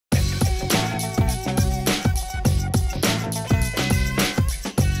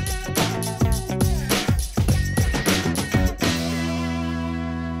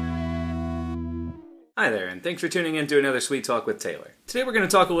Hi there, and thanks for tuning in to another Sweet Talk with Taylor. Today we're going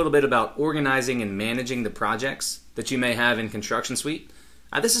to talk a little bit about organizing and managing the projects that you may have in ConstructionSuite.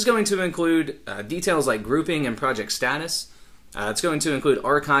 This is going to include details like grouping and project status. It's going to include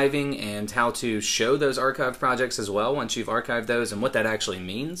archiving and how to show those archived projects as well once you've archived those and what that actually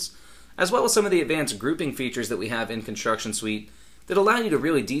means, as well as some of the advanced grouping features that we have in ConstructionSuite that allow you to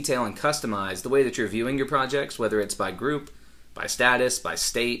really detail and customize the way that you're viewing your projects, whether it's by group, by status, by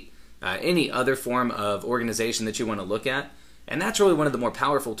state, any other form of organization that you want to look at. And that's really one of the more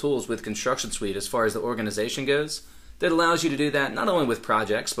powerful tools with ConstructionSuite as far as the organization goes that allows you to do that not only with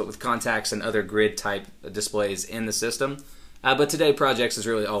projects but with contacts and other grid type displays in the system. But today projects is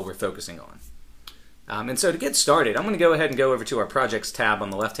really all we're focusing on. And so to get started, I'm going to go ahead and go over to our projects tab on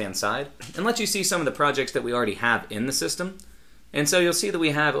the left hand side and let you see some of the projects that we already have in the system. And so you'll see that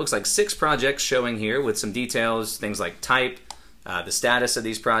we have, it looks like 6 projects showing here with some details, things like type, the status of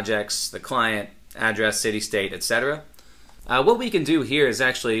these projects, the client, address, city, state, etc. What we can do here is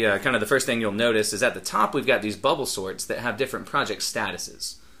actually kind of the first thing you'll notice is at the top we've got these bubble sorts that have different project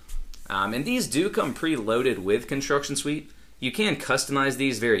statuses. And these do come preloaded with ConstructionSuite. You can customize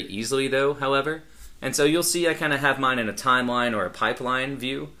these very easily though, however. And so you'll see I kind of have mine in a timeline or a pipeline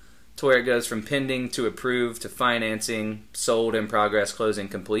view to where it goes from pending to approved to financing, sold, in progress, closing,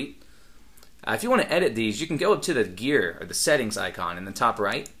 complete. If you want to edit these, you can go up to the gear or the settings icon in the top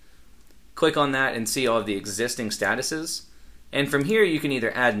right, click on that and see all of the existing statuses. And from here you can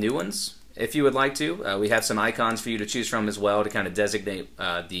either add new ones if you would like to. We have some icons for you to choose from as well to kind of designate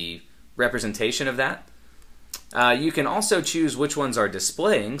the representation of that. You can also choose which ones are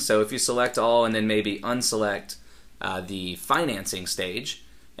displaying, so if you select all and then maybe unselect the financing stage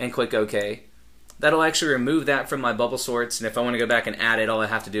and click OK, that'll actually remove that from my bubble sorts, and if I want to go back and add it, all I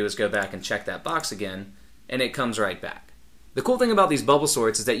have to do is go back and check that box again, and it comes right back. The cool thing about these bubble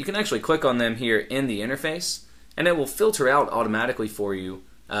sorts is that you can actually click on them here in the interface, and it will filter out automatically for you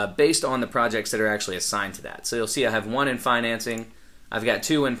based on the projects that are actually assigned to that. So you'll see I have 1 in financing, I've got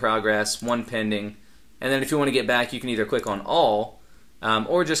 2 in progress, 1 pending, and then if you want to get back, you can either click on all,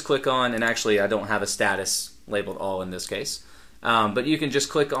 or just click on, and actually I don't have a status labeled all in this case, but you can just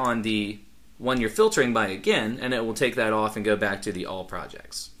click on the one you're filtering by again, and it will take that off and go back to the all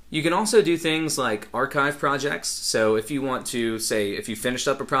projects. You can also do things like archive projects. So if you want to, say, if you finished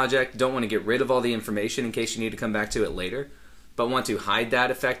up a project, don't want to get rid of all the information in case you need to come back to it later, but want to hide that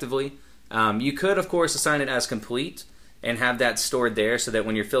effectively, you could, of course, assign it as complete and have that stored there so that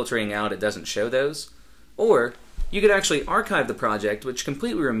when you're filtering out, it doesn't show those. Or you could actually archive the project, which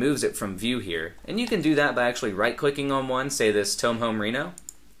completely removes it from view here. And you can do that by actually right-clicking on one, say this Tome Home Reno,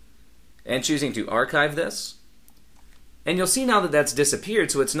 and choosing to archive this. And you'll see now that that's disappeared,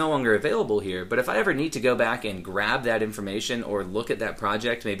 so it's no longer available here. But if I ever need to go back and grab that information or look at that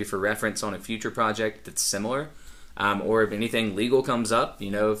project, maybe for reference on a future project that's similar, or if anything legal comes up, you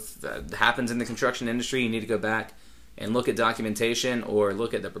know, if it happens in the construction industry, you need to go back and look at documentation or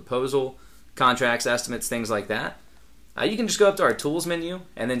look at the proposal, contracts, estimates, things like that. You can just go up to our Tools menu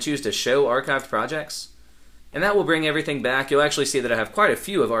and then choose to Show Archived Projects. And that will bring everything back. You'll actually see that I have quite a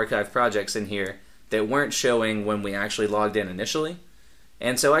few of archived projects in here that weren't showing when we actually logged in initially.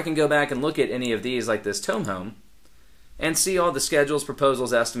 And so I can go back and look at any of these, like this Tome Home, and see all the schedules,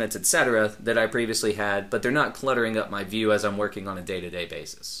 proposals, estimates, etc. that I previously had, but they're not cluttering up my view as I'm working on a day-to-day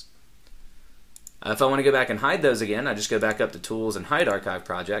basis. If I want to go back and hide those again, I just go back up to Tools and Hide Archive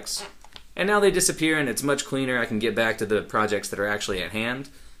Projects. And now they disappear and it's much cleaner. I can get back to the projects that are actually at hand.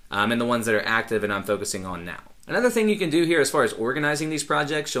 And the ones that are active and I'm focusing on now. Another thing you can do here as far as organizing these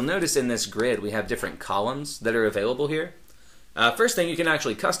projects, you'll notice in this grid we have different columns that are available here. First thing, you can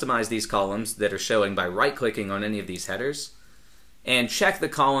actually customize these columns that are showing by right-clicking on any of these headers and check the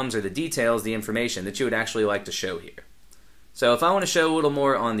columns or the details, the information that you would actually like to show here. So if I want to show a little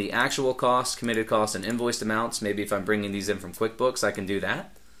more on the actual costs, committed costs, and invoiced amounts, maybe if I'm bringing these in from QuickBooks, I can do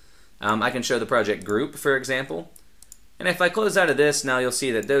that. I can show the project group, for example. And if I close out of this, now you'll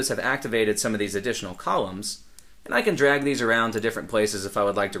see that those have activated some of these additional columns. And I can drag these around to different places if I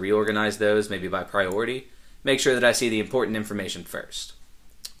would like to reorganize those, maybe by priority. Make sure that I see the important information first.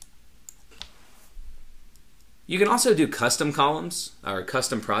 You can also do custom columns, or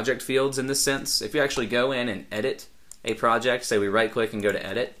custom project fields in this sense. If you actually go in and edit a project, say we right-click and go to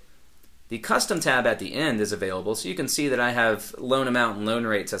Edit, the Custom tab at the end is available, so you can see that I have loan amount and loan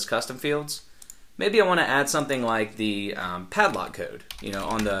rates as custom fields. Maybe I want to add something like the padlock code, you know,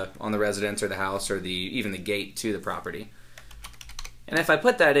 on the residence or the house or even the gate to the property. And if I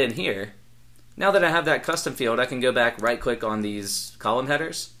put that in here, now that I have that custom field, I can go back, right-click on these column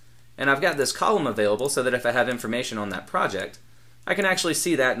headers, and I've got this column available so that if I have information on that project, I can actually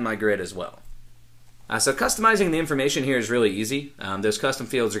see that in my grid as well. So customizing the information here is really easy. Those custom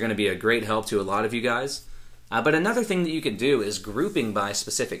fields are going to be a great help to a lot of you guys. But another thing that you could do is grouping by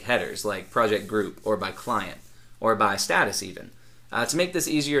specific headers, like project group, or by client, or by status even, to make this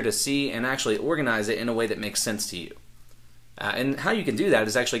easier to see and actually organize it in a way that makes sense to you. And how you can do that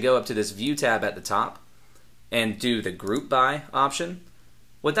is actually go up to this View tab at the top and do the Group By option.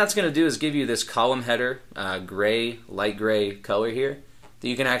 What that's going to do is give you this column header, gray, light gray color here, that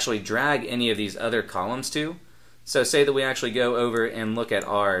you can actually drag any of these other columns to. So say that we actually go over and look at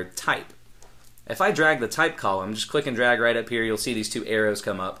our type. If I drag the type column, just click and drag right up here, you'll see these two arrows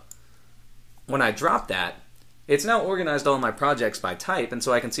come up. When I drop that, it's now organized all my projects by type, and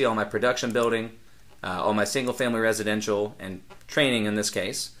so I can see all my production building, all my single family residential, and training in this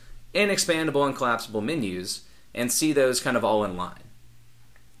case, in expandable and collapsible menus, and see those kind of all in line.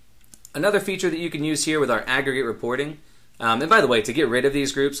 Another feature that you can use here with our aggregate reporting, and by the way, to get rid of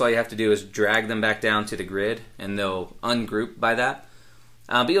these groups, all you have to do is drag them back down to the grid, and they'll ungroup by that.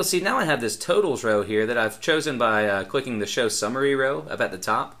 But you'll see now I have this totals row here that I've chosen by clicking the show summary row up at the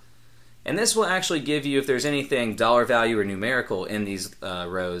top. And this will actually give you, if there's anything dollar value or numerical in these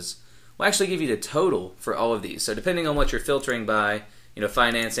rows, will actually give you the total for all of these. So depending on what you're filtering by,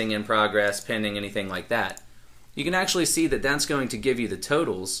 financing, in progress, pending, anything like that, you can actually see that that's going to give you the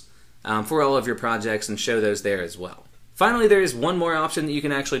totals for all of your projects and show those there as well. Finally, there is one more option that you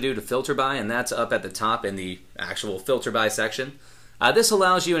can actually do to filter by, and that's up at the top in the actual filter by section. This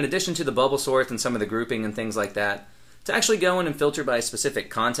allows you, in addition to the bubble sort and some of the grouping and things like that, to actually go in and filter by a specific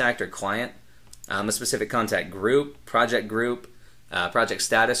contact or client, a specific contact group, project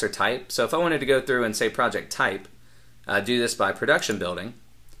status or type. So if I wanted to go through and say project type, do this by production building,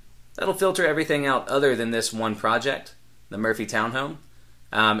 that'll filter everything out other than this one project, the Murphy Townhome,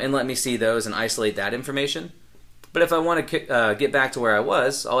 and let me see those and isolate that information. But if I want to get back to where I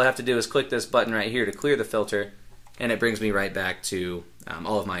was, all I have to do is click this button right here to clear the filter, and it brings me right back to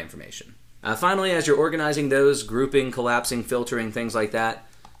all of my information. Finally, as you're organizing those, grouping, collapsing, filtering, things like that,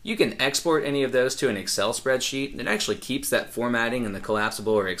 you can export any of those to an Excel spreadsheet. It actually keeps that formatting in the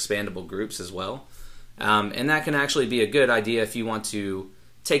collapsible or expandable groups as well. And that can actually be a good idea if you want to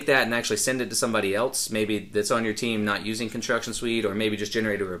take that and actually send it to somebody else, maybe that's on your team not using ConstructionSuite, or maybe just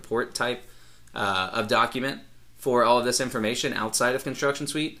generate a report type of document for all of this information outside of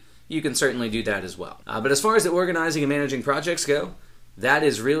ConstructionSuite. You can certainly do that as well. But as far as the organizing and managing projects go, that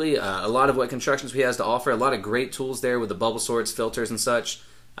is really a lot of what ConstructionSuite has to offer. A lot of great tools there with the bubble sorts, filters, and such.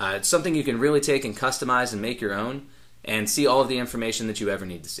 It's something you can really take and customize and make your own and see all of the information that you ever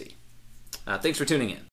need to see. Thanks for tuning in.